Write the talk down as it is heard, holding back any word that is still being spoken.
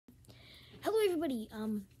Hello everybody,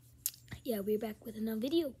 yeah, we're back with another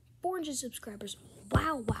video. 400 subscribers.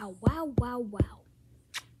 Wow.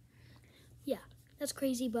 Yeah, that's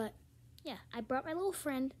crazy, but yeah, I brought my little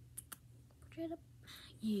friend. Straight up.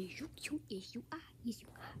 Yeah, you cute, yes you are, you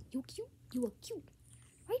cute, you are cute,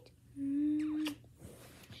 right?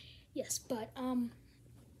 Yes, but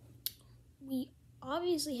we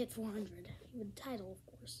obviously hit 400 with the title, of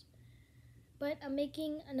course. But I'm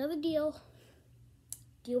making another deal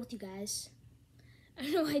with you guys. I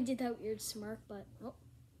don't know why I did that weird smirk, but oh,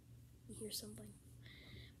 you hear something.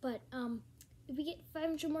 But if we get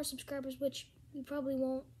 500 more subscribers, which we probably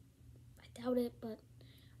won't, I doubt it, but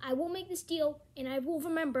I will make this deal and I will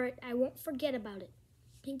remember it. I won't forget about it.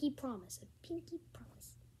 Pinky promise. A pinky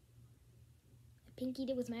promise. I pinkied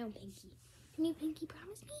it with my own pinky. Can you pinky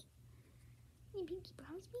promise me? Can you pinky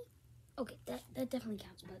promise me? Okay, that definitely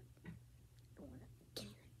counts, but I don't want to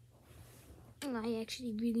get anything. I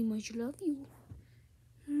actually really much love you.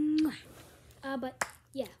 But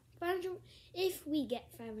yeah, 500. If we get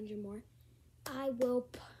 500 more, I will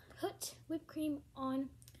put whipped cream on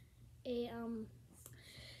a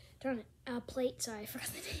plate. Sorry, I forgot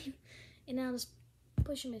the name. And I'll just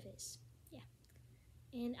push in my face. Yeah,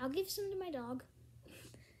 and I'll give some to my dog.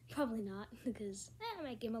 Probably not, because I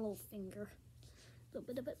might give him a little finger, a little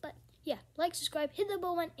bit of it. But yeah, like, subscribe, hit the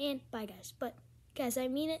bell button, and bye, guys. But guys, I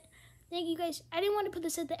mean it. Thank you, guys. I didn't want to put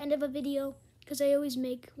this at the end of a video because I always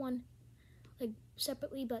make one like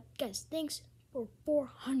separately. But guys, thanks for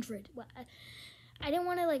 400. Well, I didn't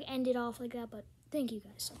want to like end it off like that, but thank you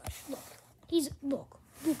guys so much. Look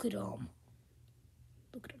at him.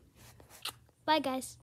 Look at him. Bye, guys.